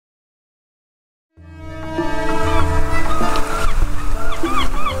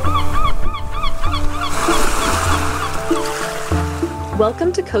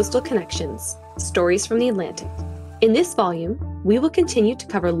Welcome to Coastal Connections, Stories from the Atlantic. In this volume, we will continue to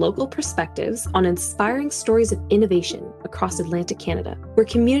cover local perspectives on inspiring stories of innovation across Atlantic Canada, where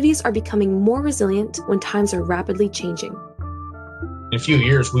communities are becoming more resilient when times are rapidly changing. In a few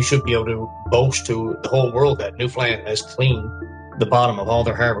years, we should be able to boast to the whole world that Newfoundland has cleaned the bottom of all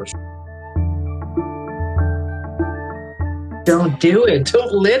their harbors. Don't do it.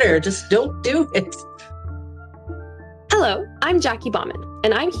 Don't litter. Just don't do it. Hello, I'm Jackie Bauman,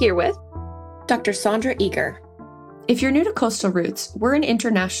 and I'm here with Dr. Sandra Eager. If you're new to Coastal Roots, we're an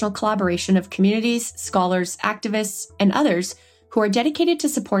international collaboration of communities, scholars, activists, and others who are dedicated to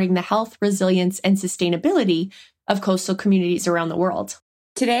supporting the health, resilience, and sustainability of coastal communities around the world.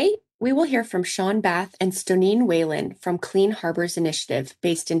 Today, we will hear from Sean Bath and Stoneen Whalen from Clean Harbors Initiative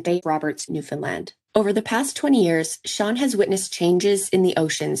based in Bay Roberts, Newfoundland. Over the past 20 years, Sean has witnessed changes in the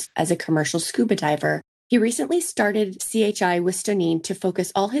oceans as a commercial scuba diver. He recently started CHI with Stoneen to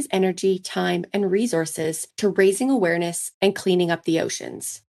focus all his energy, time, and resources to raising awareness and cleaning up the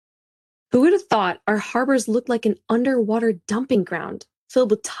oceans. Who would have thought our harbors looked like an underwater dumping ground,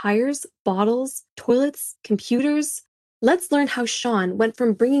 filled with tires, bottles, toilets, computers? Let's learn how Sean went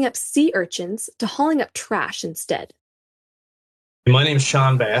from bringing up sea urchins to hauling up trash instead. My name is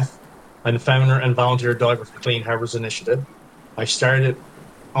Sean Bath. I'm the founder and volunteer diver for Clean Harbors Initiative. I started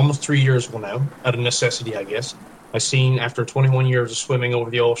almost 3 years ago now, out of necessity, I guess. I seen, after 21 years of swimming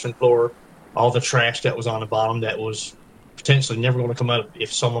over the ocean floor, all the trash that was on the bottom that was potentially never going to come out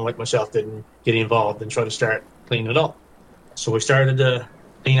if someone like myself didn't get involved and try to start cleaning it up. So we started the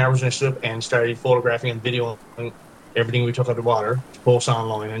Clean Harbors Initiative and started photographing and videoing everything we took out of the water to post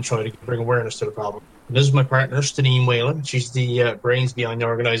online and try to bring awareness to the problem. And this is my partner, Stoneen Whalen. She's the brains behind the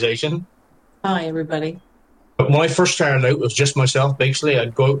organization. Hi, everybody. But when I first started out, it was just myself, basically.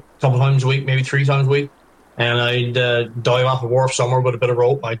 I'd go out a couple times a week, maybe 3 times a week, and I'd dive off a wharf somewhere with a bit of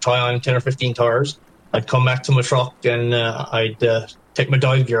rope. I'd tie on 10 or 15 tires. I'd come back to my truck and I'd take my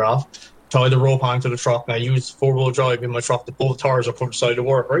dive gear off, tie the rope onto the truck, and I used 4-wheel drive in my truck to pull the tires up from the side of the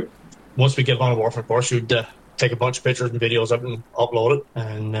wharf, right? Once we get on the wharf, of course, you'd take a bunch of pictures and videos up and upload it,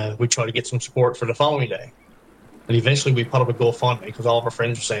 and we'd try to get some support for the following day. And eventually we put up a GoFundMe because all of our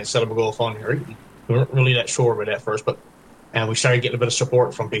friends were saying, set up a GoFundMe, right? We weren't really that sure about that first, and we started getting a bit of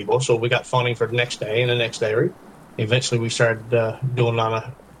support from people. So we got funding for the next day and the next day, right? Eventually we started doing it on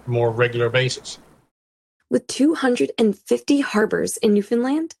a more regular basis. With 250 harbors in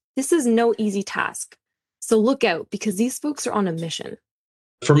Newfoundland, this is no easy task. So look out, because these folks are on a mission.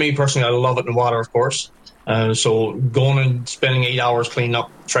 For me personally, I love it in the water, of course. So going and spending 8 hours cleaning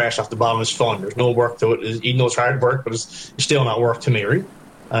up trash off the bottom is fun. There's no work to it. Even though it's hard work, but it's still not work to me, right?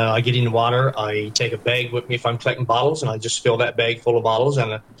 I get in the water, I take a bag with me if I'm collecting bottles, and I just fill that bag full of bottles.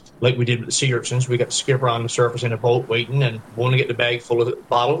 And like we did with the sea urchins, we got the skipper on the surface in a boat waiting, and when I get the bag full of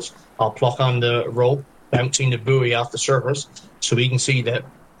bottles, I'll pluck on the rope, bouncing the buoy off the surface, so he can see that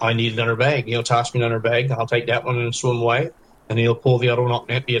I need another bag. He'll toss me another bag, and I'll take that one and swim away, and he'll pull the other one up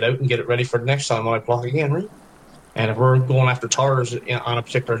and empty it out and get it ready for the next time when I pluck again, right? And if we're going after tars on a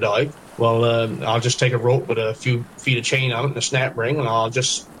particular dive, well, I'll just take a rope with a few feet of chain on it and a snap ring, and I'll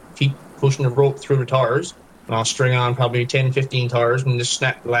just keep pushing the rope through the tars, and I'll string on probably 10, 15 tars and just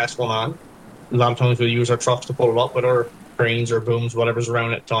snap the last one on. A lot of times we'll use our trucks to pull it up with our cranes or booms, whatever's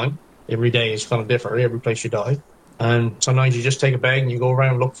around at the time. Every day is kind of different, every place you dive. And sometimes you just take a bag and you go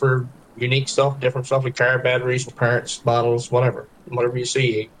around and look for unique stuff, different stuff like car batteries, parts, bottles, whatever you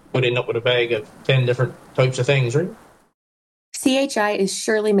see. You could end up with a bag of 10 different types of things, right? CHI is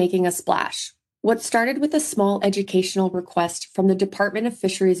surely making a splash. What started with a small educational request from the Department of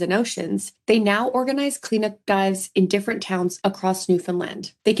Fisheries and Oceans, they now organize cleanup dives in different towns across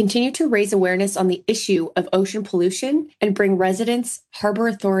Newfoundland. They continue to raise awareness on the issue of ocean pollution and bring residents, harbor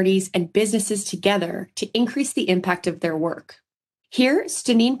authorities, and businesses together to increase the impact of their work. Here,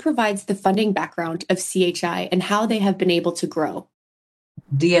 Stoneen provides the funding background of CHI and how they have been able to grow.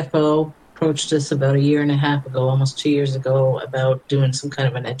 DFO approached us about 1.5 years ago, almost 2 years ago, about doing some kind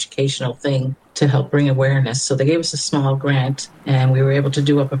of an educational thing to help bring awareness. So they gave us a small grant, and we were able to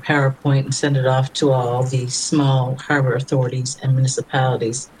do up a PowerPoint and send it off to all the small harbor authorities and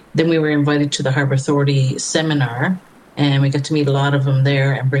municipalities. Then we were invited to the Harbor Authority seminar, and we got to meet a lot of them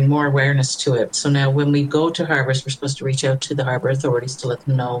there and bring more awareness to it. So now when we go to harbors, we're supposed to reach out to the harbor authorities to let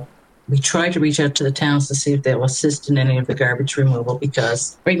them know. We try to reach out to the towns to see if they'll assist in any of the garbage removal,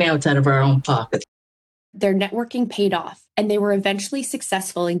 because right now it's out of our own pocket. Their networking paid off, and they were eventually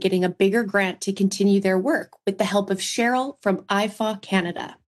successful in getting a bigger grant to continue their work with the help of Cheryl from IFAW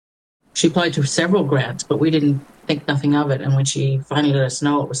Canada. She applied to several grants, but we didn't think nothing of it. And when she finally let us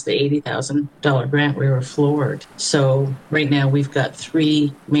know it was the $80,000 grant, we were floored. So right now we've got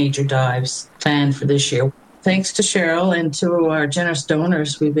 3 major dives planned for this year. Thanks to Cheryl and to our generous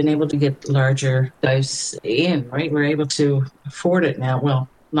donors, we've been able to get larger dives in, right? We're able to afford it now. Well,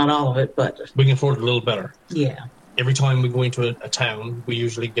 not all of it, but we can afford it a little better. Yeah. Every time we go into a town, we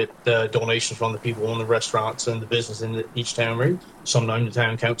usually get donations from the people who own the restaurants and the business in each town, right? Sometimes the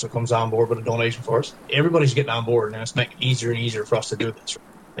town council comes on board with a donation for us. Everybody's getting on board, and it's making it easier and easier for us to do this.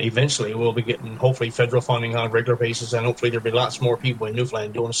 Eventually, we'll be getting, hopefully, federal funding on a regular basis, and hopefully there'll be lots more people in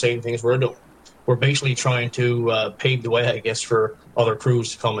Newfoundland doing the same things we're doing. We're basically trying to pave the way, I guess, for other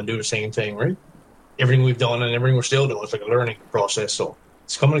crews to come and do the same thing, right? Everything we've done and everything we're still doing is like a learning process, so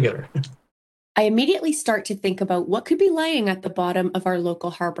it's coming together. I immediately start to think about what could be lying at the bottom of our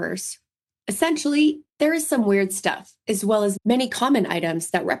local harbors. Essentially, there is some weird stuff, as well as many common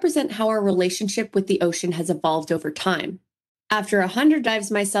items that represent how our relationship with the ocean has evolved over time. After 100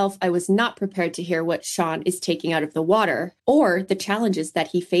 dives myself, I was not prepared to hear what Sean is taking out of the water, or the challenges that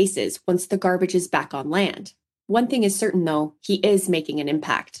he faces once the garbage is back on land. One thing is certain, though, he is making an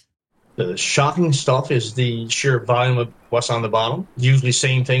impact. The shocking stuff is the sheer volume of what's on the bottom. Usually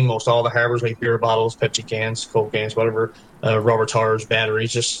same thing, most all the harbors, like beer bottles, Pepsi cans, Coke cans, whatever, rubber tires,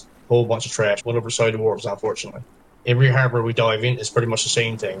 batteries, just a whole bunch of trash, whatever side of the wharves, unfortunately. Every harbor we dive in is pretty much the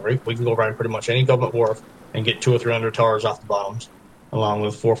same thing, right? We can go around pretty much any government wharf and get 200 or 300 tires off the bottoms, along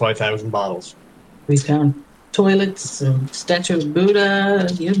with 4,000 or 5,000 bottles. We found toilets and statue of Buddha,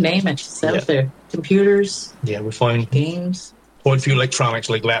 you name it, it's out there. Computers. Yeah, we find games. Quite a few electronics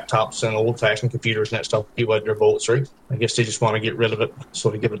like laptops and old-fashioned computers and that stuff people had their boats, right? I guess they just want to get rid of it,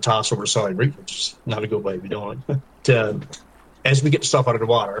 so they give it a toss over the side, right? Which is not a good way to be doing it. As we get stuff out of the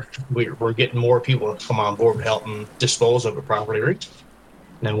water, we're getting more people to come on board and help them dispose of it properly, right?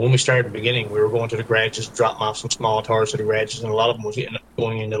 Now, when we started at the beginning, we were going to the garages, dropping off some small tires to the garages, and a lot of them was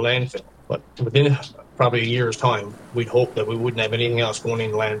going into landfill. But within probably a year's time, we'd hope that we wouldn't have anything else going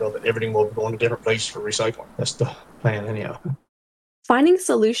in the landfill, that everything will be going to different places for recycling. That's the plan anyhow. Finding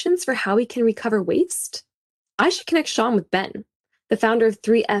solutions for how we can recover waste? I should connect Sean with Ben, the founder of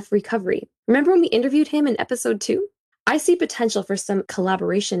 3F Recovery. Remember when we interviewed him in episode 2? I see potential for some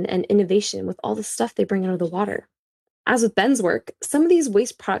collaboration and innovation with all the stuff they bring out of the water. As with Ben's work, some of these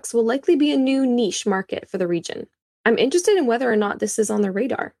waste products will likely be a new niche market for the region. I'm interested in whether or not this is on their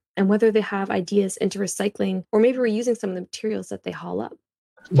radar, and whether they have ideas into recycling or maybe reusing some of the materials that they haul up.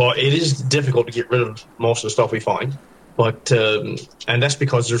 Well, it is difficult to get rid of most of the stuff we find. But and that's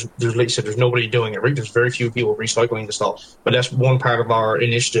because there's like I said, there's nobody doing it, right? There's very few people recycling the stuff. But that's one part of our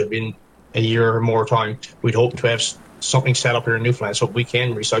initiative. In a year or more time, we'd hope to have something set up here in Newfoundland so we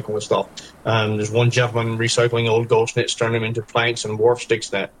can recycle the stuff. There's one gentleman recycling old ghost nets, turning them into planks and wharf sticks.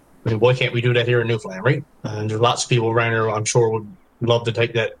 That I mean, why can't we do that here in Newfoundland, right? And there's lots of people around here, I'm sure, would love to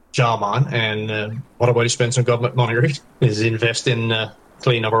take that job on. And what a way to spend some government money, right? Is invest in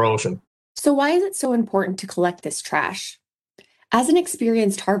cleaning up our ocean. So why is it so important to collect this trash? As an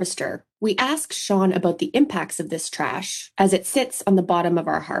experienced harvester, we asked Sean about the impacts of this trash as it sits on the bottom of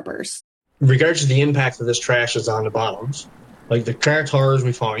our harbors. In regards to the impact of this trash is on the bottoms, like the car tires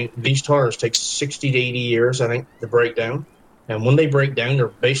we find, these tires take 60 to 80 years, I think, to break down. And when they break down, they're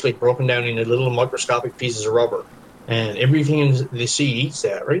basically broken down into little microscopic pieces of rubber. And everything in the sea eats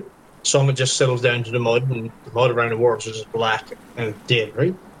that, right? Some of it just settles down to the mud, and the mud around the wharves is just black and dead,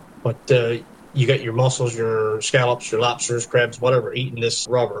 right? But you got your mussels, your scallops, your lobsters, crabs, whatever, eating this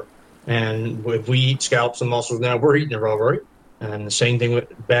rubber. And if we eat scallops and mussels now, we're eating the rubber, right? And the same thing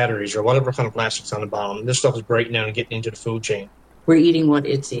with batteries or whatever kind of plastics on the bottom. This stuff is breaking down and getting into the food chain. We're eating what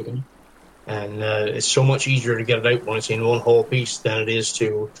it's eating. And it's so much easier to get it out when it's in one whole piece than it is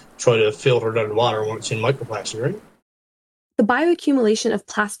to try to filter it out of the water when it's in microplastic, right? The bioaccumulation of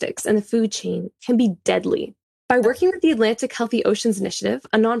plastics in the food chain can be deadly. By working with the Atlantic Healthy Oceans Initiative,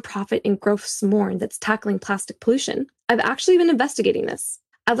 a nonprofit in Gross Mourne that's tackling plastic pollution, I've actually been investigating this.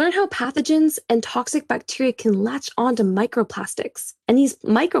 I learned how pathogens and toxic bacteria can latch onto microplastics, and these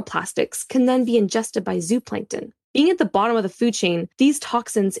microplastics can then be ingested by zooplankton. Being at the bottom of the food chain, these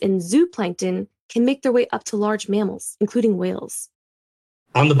toxins in zooplankton can make their way up to large mammals, including whales.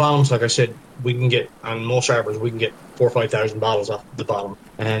 On the bottoms, like I said, we can get, on most harbors, we can get 4,000 or 5,000 bottles off the bottom.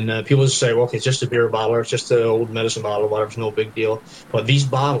 And people just say, well, okay, it's just a beer bottle, or it's just an old medicine bottle, or whatever, it's no big deal. But these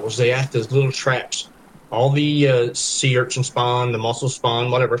bottles, they act as little traps. All the sea urchin spawn, the mussel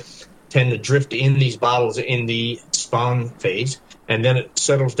spawn, whatever, tend to drift in these bottles in the spawn phase. And then it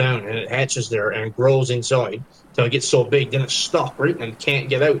settles down and it hatches there and it grows inside until it gets so big, then it's stuck, right? And it can't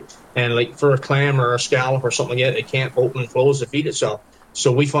get out. And like for a clam or a scallop or something like that, it can't open and close to feed itself.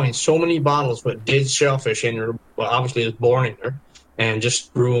 So we find so many bottles with dead shellfish in there. Well, obviously it's born in there and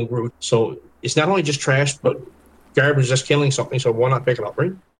just grew and grew. So it's not only just trash, but garbage that's killing something. So why not pick it up,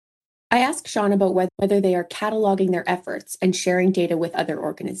 right? I asked Sean about whether they are cataloging their efforts and sharing data with other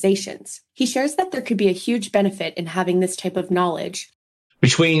organizations. He shares that there could be a huge benefit in having this type of knowledge.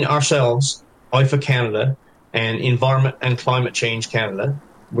 Between ourselves, IFA Canada, and Environment and Climate Change Canada,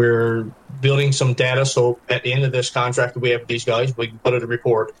 we're building some data. So at the end of this contract that we have with these guys, we can put out a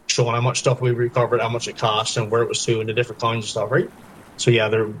report showing how much stuff we've recovered, how much it costs, and where it was to, and the different kinds of stuff, right? So yeah,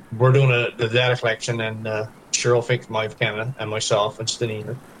 we're doing the data collection, and Cheryl Fink from IFA Canada and myself and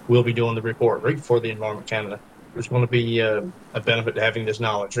Stanina will be doing the report, right, for the Environment Canada. There's going to be a benefit to having this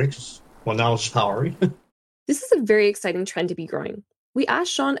knowledge, right? Well, knowledge is power, right? This is a very exciting trend to be growing. We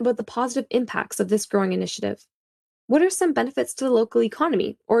asked Sean about the positive impacts of this growing initiative. What are some benefits to the local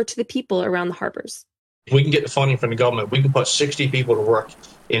economy or to the people around the harbors? If we can get the funding from the government, we can put 60 people to work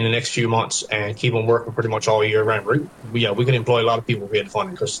in the next few months and keep them working pretty much all year round, right? We can employ a lot of people if we had the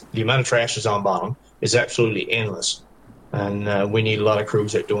funding, because the amount of trash that's on bottom is absolutely endless. And we need a lot of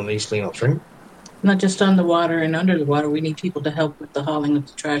crews out doing these cleanups, right? Not just on the water and under the water. We need people to help with the hauling of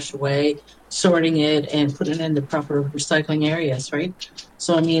the trash away, sorting it, and putting it in the proper recycling areas, right?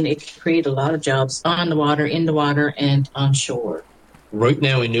 So, I mean, it could create a lot of jobs on the water, in the water, and on shore. Right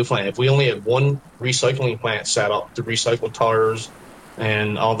now in Newfoundland, if we only had one recycling plant set up to recycle tires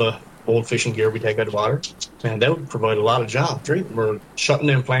and all the old fishing gear we take out of the water, and that would provide a lot of jobs, right? We're shutting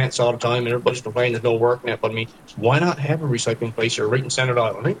down plants all the time, and everybody's complaining there's no work in it. But I mean, why not have a recycling place here right in Centre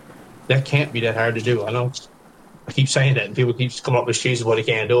Island, right? That can't be that hard to do. I know I keep saying that, and people keep coming up with excuses why they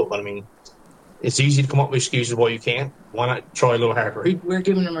can't do it. But I mean, it's easy to come up with excuses why you can't. Why not try a little harder, right? We're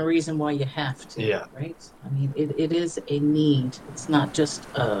giving them a reason why you have to, Yeah. Right? I mean, it is a need. It's not just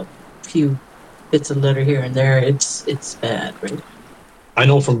a few bits of litter here and there. It's bad, right? I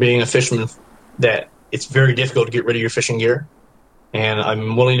know from being a fisherman that it's very difficult to get rid of your fishing gear. And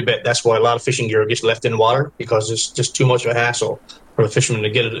I'm willing to bet that's why a lot of fishing gear gets left in the water, because it's just too much of a hassle for the fishermen to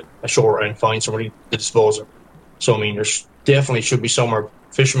get it ashore and find somebody to dispose of. So, I mean, there's definitely should be somewhere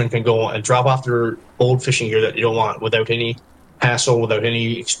fishermen can go and drop off their old fishing gear that they don't want without any hassle, without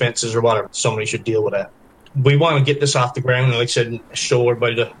any expenses or whatever. Somebody should deal with that. We want to get this off the ground and, like I said, show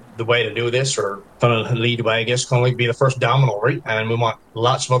everybody the way to do this, or kind of lead the way, I guess, kind of like be the first domino, right? And we want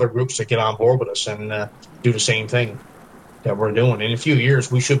lots of other groups to get on board with us and do the same thing that we're doing. In a few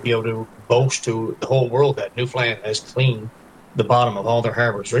years, we should be able to boast to the whole world that Newfoundland has cleaned the bottom of all their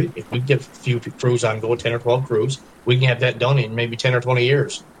harbors, right? If we get a few crews on, go 10 or 12 crews, we can have that done in maybe 10 or 20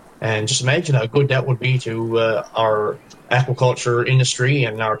 years. And just imagine how good that would be to our aquaculture industry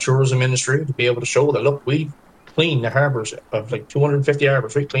and our tourism industry to be able to show that, look, we clean the harbors of like 250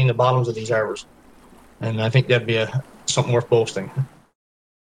 harbors. We clean the bottoms of these harbors. And I think that'd be something worth boasting.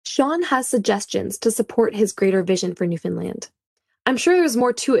 Sean has suggestions to support his greater vision for Newfoundland. I'm sure there's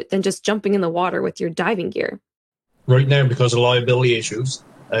more to it than just jumping in the water with your diving gear. Right now, because of liability issues,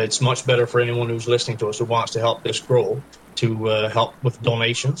 it's much better for anyone who's listening to us who wants to help this grow to help with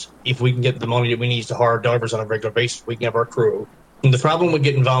donations. If we can get the money that we need to hire divers on a regular basis, we can have our crew. And the problem with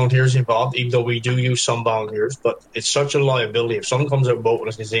getting volunteers involved, even though we do use some volunteers, but it's such a liability. If someone comes out of a boat with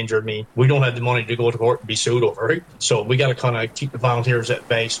us and has injured me, we don't have the money to go to court and be sued over it. So we got to kind of keep the volunteers at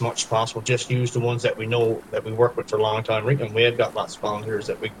bay as much as possible. Just use the ones that we know that we work with for a long time. Right? And we have got lots of volunteers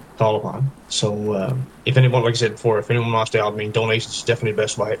that we call upon. So if anyone, like I said before, if anyone wants to help, I mean, donations is definitely the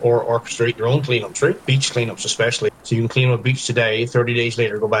best way. Or orchestrate your own cleanups, right? Beach cleanups especially. So you can clean up a beach today, 30 days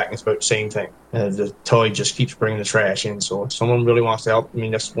later, go back and it's about the same thing. The tide just keeps bringing the trash in. So if someone really wants to help, I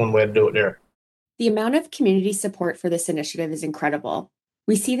mean, that's one way to do it there. The amount of community support for this initiative is incredible.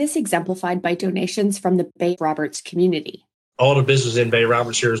 We see this exemplified by donations from the Bay Roberts community. All the business in Bay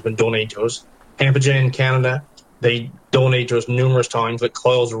Roberts here has been donated to us. Amphigen Canada, they donate to us numerous times, like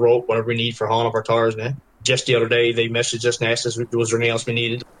coils of rope, whatever we need for hauling up our tires now. Just the other day, they messaged us and asked us was there anything else we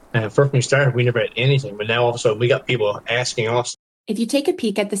needed. First when we started, we never had anything, but now all of a sudden we got people asking us. If you take a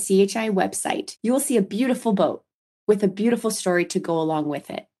peek at the CHI website, you will see a beautiful boat with a beautiful story to go along with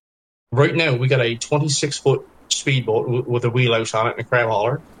it. Right now, we got a 26-foot speedboat with a wheelhouse on it and a crab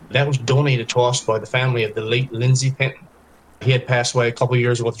hauler. That was donated to us by the family of the late Lindsay Penton. He had passed away a couple of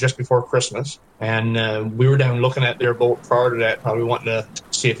years ago, just before Christmas, and we were down looking at their boat prior to that, probably wanting to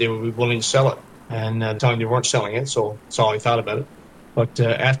see if they would be willing to sell it. And at the time, they weren't selling it, so that's all I thought about it. But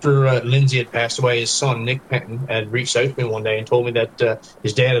after Lindsay had passed away, his son, Nick Penton, had reached out to me one day and told me that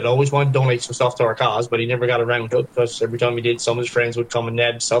his dad had always wanted to donate some stuff to our cause, but he never got around to it because every time he did, some of his friends would come and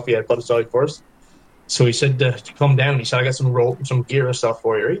nab stuff he had put aside for us. So he said to come down. He said, I got some rope and some gear and stuff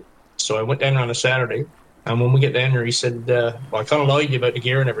for you, right? So I went down on a Saturday, And when we get down there, he said, well, I kind of lied to you about the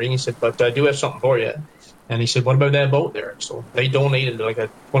gear and everything. He said, but I do have something for you. And he said, what about that boat there? So they donated like a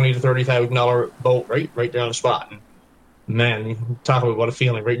 $20,000 to $30,000 boat right there on the spot. And man, you talk about what a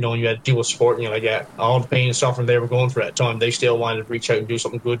feeling, right? Knowing you had to deal with sport and you're like, yeah, all the pain and suffering they were going through at that time, they still wanted to reach out and do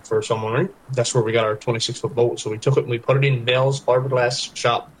something good for someone, right? That's where we got our 26-foot boat. So we took it and we put it in Bell's fiberglass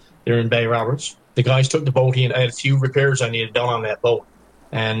shop there in Bay Roberts. The guys took the boat in. I had a few repairs I needed done on that boat.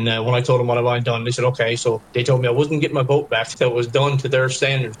 And when I told them what I wanted done, they said, okay. So they told me I wasn't getting my boat back until it was done to their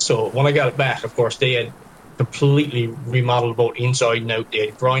standards. So when I got it back, of course, they had completely remodeled the boat inside and out. They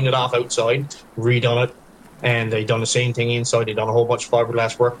had grinded off outside, redone it, and they done the same thing inside. They done a whole bunch of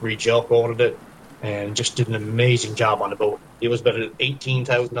fiberglass work, re-gel coated it, and just did an amazing job on the boat. It was about an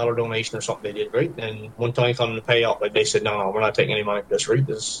 $18,000 donation or something they did, right? And one time coming to pay up, like they said, no, we're not taking any money for this, right?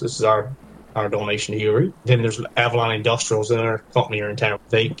 This is our donation to you, right? Then there's Avalon Industrials, another company here in town.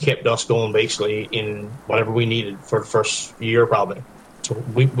 They kept us going basically in whatever we needed for the first year probably. So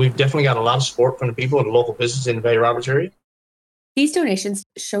we've definitely got a lot of support from the people at the local business in the Bay Roberts area. These donations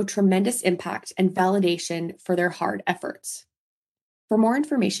show tremendous impact and validation for their hard efforts. For more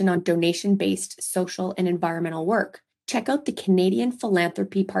information on donation-based social and environmental work, check out the Canadian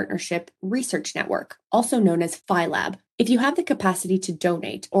Philanthropy Partnership Research Network, also known as PhiLab. If you have the capacity to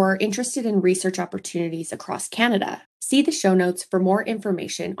donate or are interested in research opportunities across Canada, see the show notes for more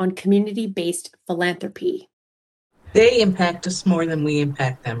information on community-based philanthropy. They impact us more than we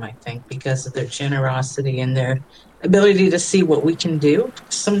impact them, I think, because of their generosity and their ability to see what we can do.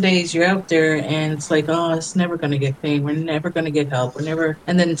 Some days you're out there and it's like, oh, it's never going to get paid. We're never going to get help.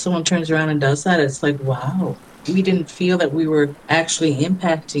 And then someone turns around and does that. It's like, wow, we didn't feel that we were actually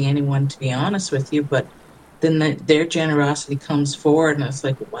impacting anyone, to be honest with you. But then their generosity comes forward and it's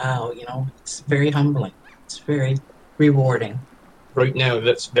like, wow, it's very humbling. It's very rewarding. Right now,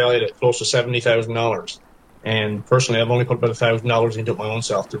 that's valued at close to $70,000. And personally, I've only put about $1,000 into it my own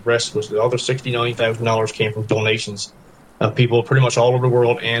self. The rest was the other $69,000 came from donations of people pretty much all over the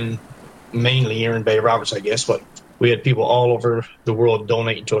world and mainly here in Bay Roberts, I guess. But we had people all over the world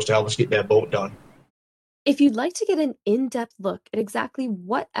donating to us to help us get that boat done. If you'd like to get an in-depth look at exactly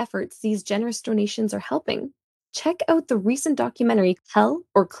what efforts these generous donations are helping, check out the recent documentary, Hell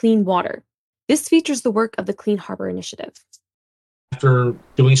or Clean Water. This features the work of the Clean Harbor Initiative. After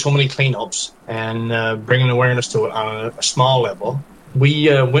doing so many cleanups and bringing awareness to it on a small level, we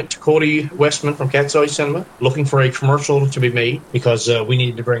went to Cody Westman from Cat's Eye Cinema looking for a commercial to be made because we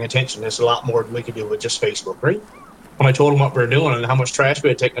needed to bring attention. There's a lot more than we could do with just Facebook, right? When I told him what we were doing and how much trash we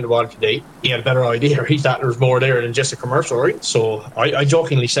had taken to the water to date, he had a better idea. He thought there was more there than just a commercial, right? So I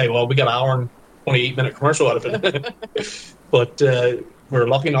jokingly say, well, we got an hour and 28-minute commercial out of it. But we were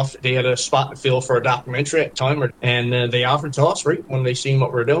lucky enough that they had a spot to fill for a documentary at the time, and they offered to us, right, when they seen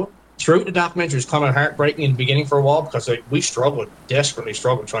what we were doing. Throughout the documentary, it was kind of heartbreaking in the beginning for a while because we desperately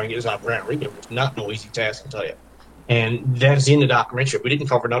struggled trying to get this out of ground. Right? It was not no easy task, I'll tell you. And that's in the documentary. We didn't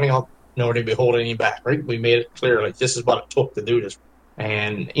cover nothing up, nor did we hold anything back, right? We made it clear, like, this is what it took to do this.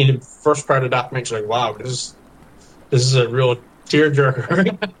 And in the first part of the documentary, like, wow, this is a real tearjerker,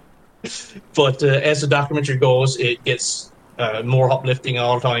 right? But as the documentary goes, it gets more uplifting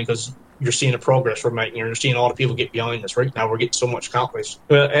all the time because you're seeing the progress we're making. You're seeing all the people get behind us. Right now, we're getting so much accomplished.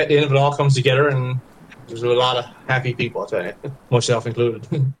 But at the end of it all comes together, and there's a lot of happy people, I'll tell you, myself included.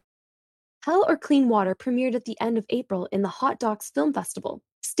 Hell or Clean Water premiered at the end of April in the Hot Docs Film Festival.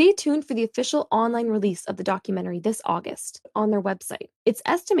 Stay tuned for the official online release of the documentary this August on their website. It's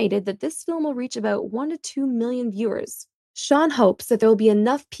estimated that this film will reach about 1 to 2 million viewers. Sean hopes that there will be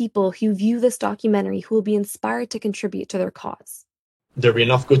enough people who view this documentary who will be inspired to contribute to their cause. There'll be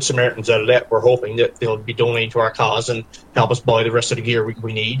enough good Samaritans out of that. We're hoping that they'll be donating to our cause and help us buy the rest of the gear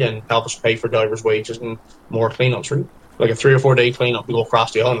we need and help us pay for divers' wages and more cleanups, right? Like a 3 or 4 day cleanup to go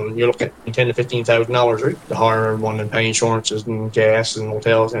across the island, you're looking at $10,000 to $15,000, right? To hire one and pay insurances and gas and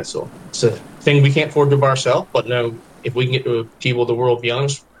hotels and that. So it's a thing we can't afford to do by ourselves. But now, if we can get to people of the world beyond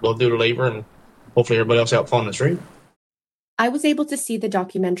us, we'll do the labor and hopefully everybody else out fund us, right? I was able to see the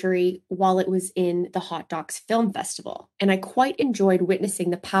documentary while it was in the Hot Docs Film Festival, and I quite enjoyed witnessing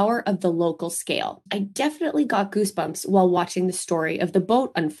the power of the local scale. I definitely got goosebumps while watching the story of the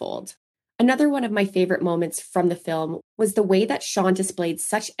boat unfold. Another one of my favorite moments from the film was the way that Sean displayed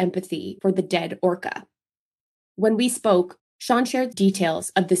such empathy for the dead orca. When we spoke, Sean shared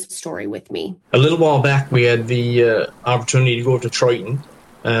details of this story with me. A little while back, we had the opportunity to go to Triton.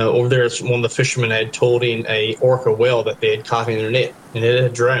 Over there, one of the fishermen had towed in a orca whale that they had caught in their net, and it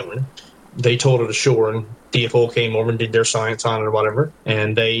had drowned. They towed it ashore, and DFO came over and did their science on it or whatever,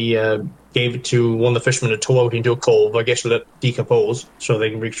 and they gave it to one of the fishermen to tow out into a cove, I guess, let it decompose so they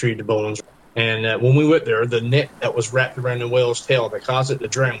can retrieve the bones. And when we went there, the net that was wrapped around the whale's tail that caused it to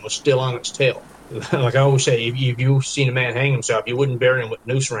drown was still on its tail. Like I always say, if you've seen a man hang himself, you wouldn't bury him with a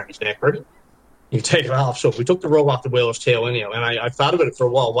noose around his neck, right? You take it off. So we took the rope off the whale's tail anyhow. And I thought about it for a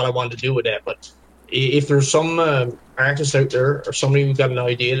while, what I wanted to do with that. But if there's some artist out there or somebody who's got an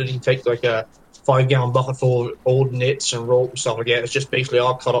idea that he can take like a 5-gallon bucket full of old nets and rope and stuff like that, it's just basically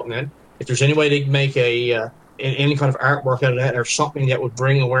all cut up and then. If there's any way they can make any kind of artwork out of that or something that would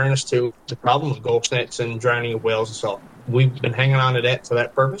bring awareness to the problem of ghost nets and drowning of whales and stuff, we've been hanging on to that for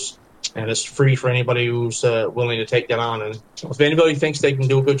that purpose. And it's free for anybody who's willing to take that on. And if anybody thinks they can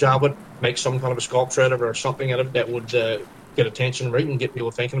do a good job with it, make some kind of a sculpture out of it or something out of it that would get attention, right, and get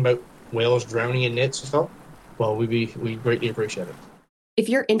people thinking about whales drowning in nets and stuff, well, we greatly appreciate it. If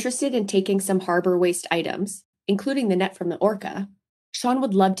you're interested in taking some harbor waste items, including the net from the orca, Sean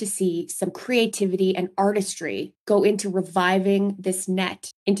would love to see some creativity and artistry go into reviving this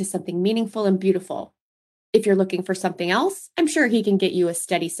net into something meaningful and beautiful. If you're looking for something else, I'm sure he can get you a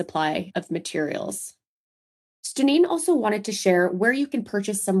steady supply of materials. Stanine also wanted to share where you can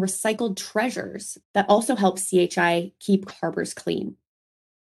purchase some recycled treasures that also help CHI keep harbors clean.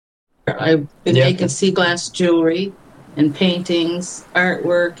 I've been making sea glass jewelry and paintings,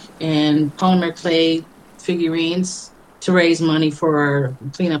 artwork, and polymer clay figurines to raise money for our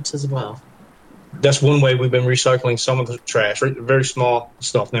cleanups as well. That's one way we've been recycling some of the trash, right? Very small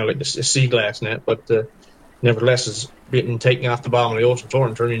stuff now, like the sea glass net, but nevertheless, it's getting taken off the bottom of the ocean floor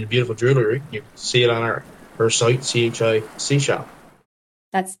and turned into beautiful jewelry. You can see it on our site, CHI Sea Shop.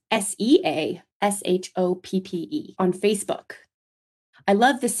 That's SEASHOPPE on Facebook. I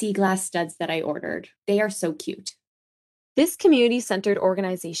love the sea glass studs that I ordered. They are so cute. This community-centered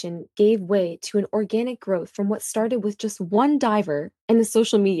organization gave way to an organic growth from what started with just one diver and a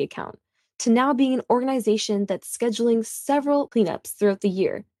social media account to now being an organization that's scheduling several cleanups throughout the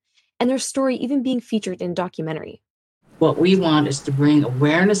year, and their story even being featured in a documentary. What we want is to bring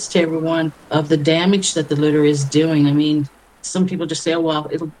awareness to everyone of the damage that the litter is doing. I mean, some people just say, oh, well,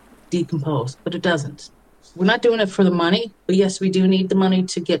 it'll decompose, but it doesn't. We're not doing it for the money, but yes, we do need the money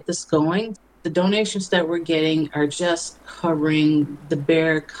to get this going. The donations that we're getting are just covering the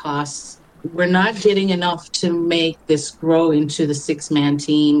bare costs. We're not getting enough to make this grow into the 6-man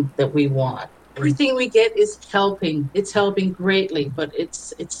team that we want. Everything we get is helping. It's helping greatly, but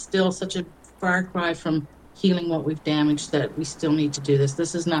it's still such a far cry from healing what we've damaged that we still need to do this.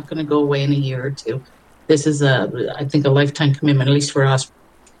 This is not going to go away in a year or two. This is, I think, a lifetime commitment, at least for us.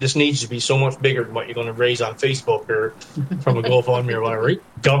 This needs to be so much bigger than what you're going to raise on Facebook or from a GoFundMe or whatever.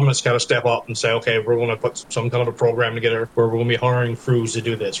 Government's got to step up and say, okay, we're going to put some kind of a program together where we're going to be hiring crews to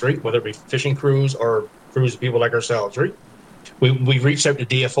do this, right? Whether it be fishing crews or crews of people like ourselves, right? We reached out to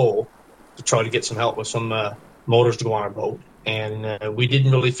DFO to try to get some help with some motors to go on our boat. And we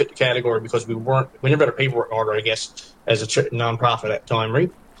didn't really fit the category because we never had a paperwork order, I guess, as a non-profit at the time,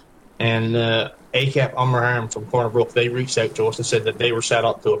 right? And ACAP Umberharm from Corner Brook, they reached out to us and said that they were set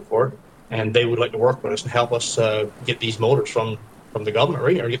up to it for it, and they would like to work with us and help us get these motors from the government,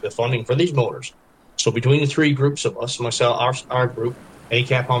 right, or get the funding for these motors. So between the three groups of us, myself, our group,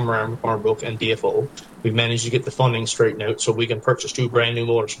 ACAP Umberharm, Corner Brook, and DFO, we managed to get the funding straightened out so we can purchase 2 brand new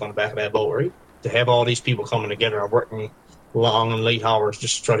motors on the back of that boat, right? To have all these people coming together and working long and late hours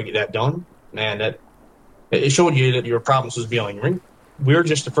just to try to get that done, man, it showed you that your problems was beyond you, right? We're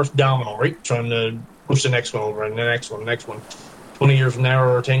just the first domino, right? Trying to push the next one over and the next one, 20 years from now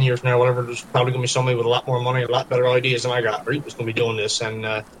or 10 years from now, whatever, there's probably going to be somebody with a lot more money, a lot better ideas than I got, right? That's going to be doing this. And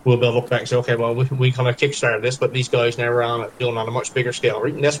we'll be able to look back and say, okay, well, we kind of kickstarted this, but these guys now are on it, doing it on a much bigger scale,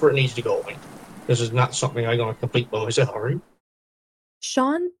 right? And that's where it needs to go, right? This is not something I'm going to complete by myself, right?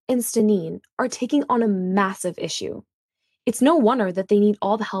 Sean and Stanine are taking on a massive issue. It's no wonder that they need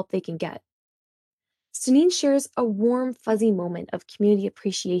all the help they can get. Stanine shares a warm, fuzzy moment of community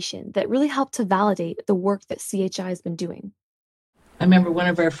appreciation that really helped to validate the work that CHI has been doing. I remember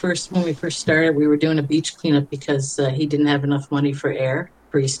when we first started, we were doing a beach cleanup because he didn't have enough money for air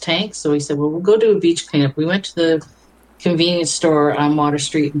for his tank. So he said, well, we'll go do a beach cleanup. We went to the convenience store on Water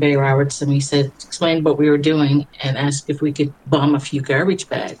Street in Bay Roberts, and we explained what we were doing and asked if we could bum a few garbage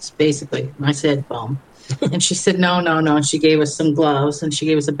bags, basically. And I said, bum. And she said, no. And she gave us some gloves, and she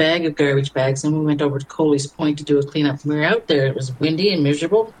gave us a bag of garbage bags, and we went over to Coley's Point to do a cleanup. We were out there. It was windy and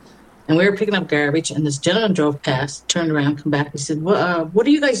miserable, and we were picking up garbage, and this gentleman drove past, turned around, come back. He said, what are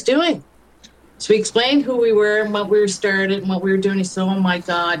you guys doing? So we explained who we were and what we were started and what we were doing. He said, oh, my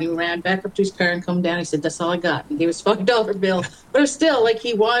God. He ran back up to his car and come down. He said, that's all I got. He gave us a $5 bill. But it was still like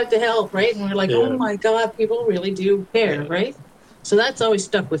he wanted to help, right? And we were like, oh, my God, people really do care, right? So that's always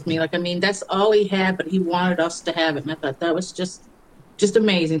stuck with me. Like, I mean, that's all he had, but he wanted us to have it. And I thought that was just just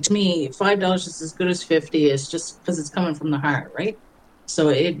amazing. To me, $5 is as good as 50 is just because it's coming from the heart, right? So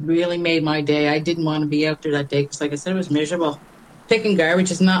it really made my day. I didn't want to be out there that day because, like I said, it was miserable. Picking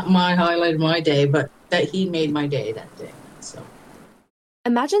garbage is not my highlight of my day, but that he made my day that day. So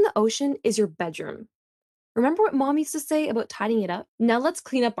Imagine the ocean is your bedroom. Remember what Mom used to say about tidying it up? Now let's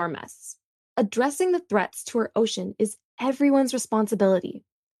clean up our mess. Addressing the threats to our ocean is everyone's responsibility.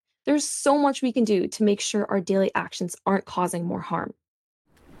 There's so much we can do to make sure our daily actions aren't causing more harm.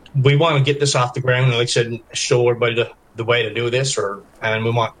 We want to get this off the ground and, like I said, show everybody the way to do this, and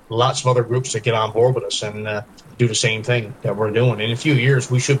we want lots of other groups to get on board with us and do the same thing that we're doing. In a few years,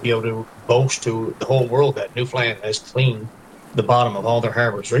 we should be able to boast to the whole world that Newfoundland has cleaned the bottom of all their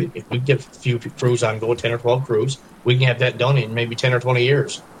harbors, right? If we get a few crews on, go 10 or 12 crews, we can have that done in maybe 10 or 20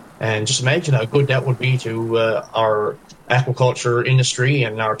 years. And just imagine how good that would be to our aquaculture industry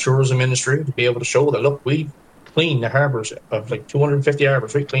and our tourism industry to be able to show that, look, we clean the harbors of like 250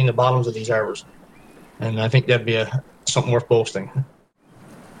 harbors. We clean the bottoms of these harbors. And I think that'd be something worth boasting.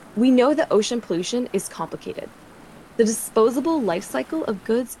 We know that ocean pollution is complicated. The disposable life cycle of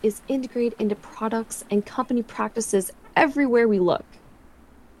goods is integrated into products and company practices everywhere we look.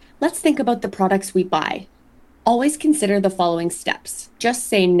 Let's think about the products we buy. Always consider the following steps. Just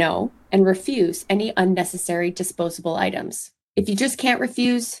say no and refuse any unnecessary disposable items. If you just can't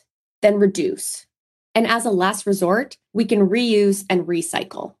refuse, then reduce. And as a last resort, we can reuse and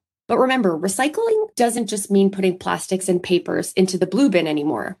recycle. But remember, recycling doesn't just mean putting plastics and papers into the blue bin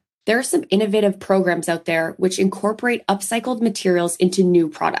anymore. There are some innovative programs out there which incorporate upcycled materials into new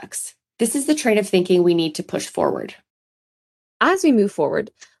products. This is the trend of thinking we need to push forward. As we move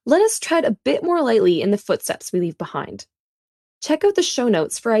forward, let us tread a bit more lightly in the footsteps we leave behind. Check out the show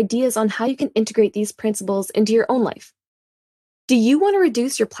notes for ideas on how you can integrate these principles into your own life. Do you want to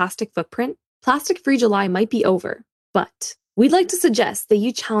reduce your plastic footprint? Plastic-Free July might be over, but we'd like to suggest that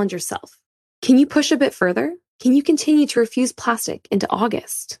you challenge yourself. Can you push a bit further? Can you continue to refuse plastic into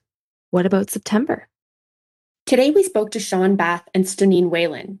August? What about September? Today we spoke to Sean Bath and Stoneen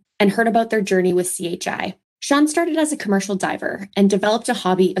Whalen and heard about their journey with CHI. Sean started as a commercial diver and developed a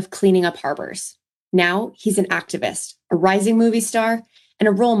hobby of cleaning up harbors. Now he's an activist, a rising movie star, and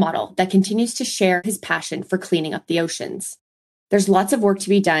a role model that continues to share his passion for cleaning up the oceans. There's lots of work to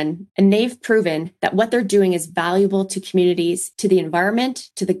be done, and they've proven that what they're doing is valuable to communities, to the environment,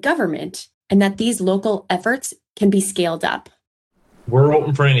 to the government, and that these local efforts can be scaled up. We're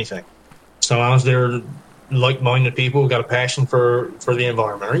open for anything. So long as they're like-minded people who've got a passion for the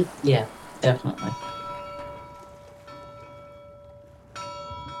environment, right? yeah, definitely.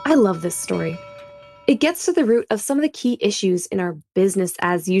 I love this story. It gets to the root of some of the key issues in our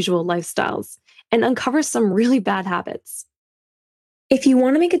business-as-usual lifestyles and uncovers some really bad habits. If you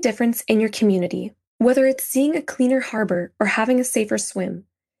want to make a difference in your community, whether it's seeing a cleaner harbor or having a safer swim,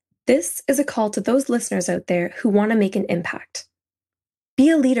 this is a call to those listeners out there who want to make an impact. Be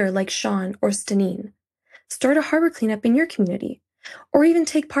a leader like Sean or Stoneen. Start a harbor cleanup in your community, or even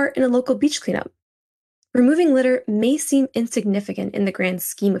take part in a local beach cleanup. Removing litter may seem insignificant in the grand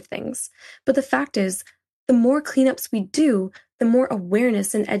scheme of things, but the fact is, the more cleanups we do, the more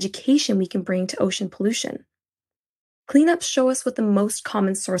awareness and education we can bring to ocean pollution. Cleanups show us what the most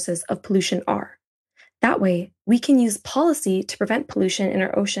common sources of pollution are. That way, we can use policy to prevent pollution in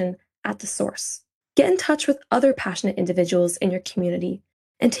our ocean at the source. Get in touch with other passionate individuals in your community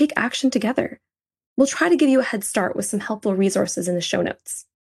and take action together. We'll try to give you a head start with some helpful resources in the show notes.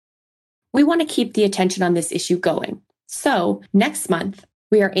 We want to keep the attention on this issue going. So, next month,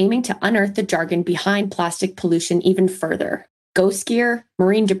 we are aiming to unearth the jargon behind plastic pollution even further. Ghost gear,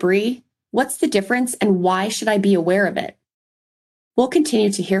 marine debris, what's the difference and why should I be aware of it? We'll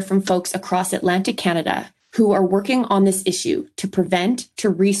continue to hear from folks across Atlantic Canada who are working on this issue to prevent, to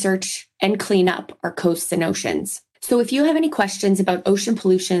research, and clean up our coasts and oceans. So if you have any questions about ocean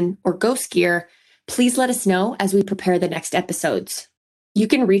pollution or ghost gear, please let us know as we prepare the next episodes. You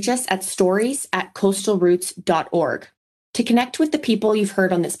can reach us at stories@coastalroots.org. To connect with the people you've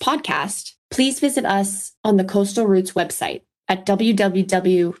heard on this podcast, please visit us on the Coastal Roots website at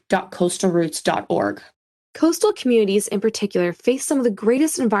www.coastalroots.org. Coastal communities in particular face some of the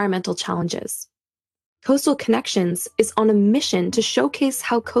greatest environmental challenges. Coastal Connections is on a mission to showcase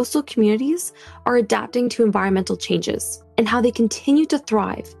how coastal communities are adapting to environmental changes and how they continue to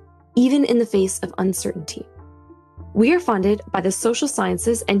thrive, even in the face of uncertainty. We are funded by the Social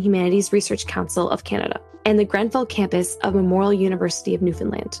Sciences and Humanities Research Council of Canada and the Grenfell campus of Memorial University of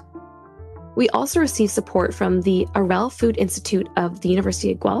Newfoundland. We also receive support from the Arel Food Institute of the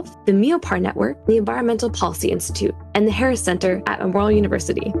University of Guelph, the Miopar Network, the Environmental Policy Institute, and the Harris Center at Memorial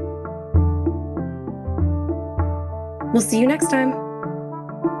University. We'll see you next time.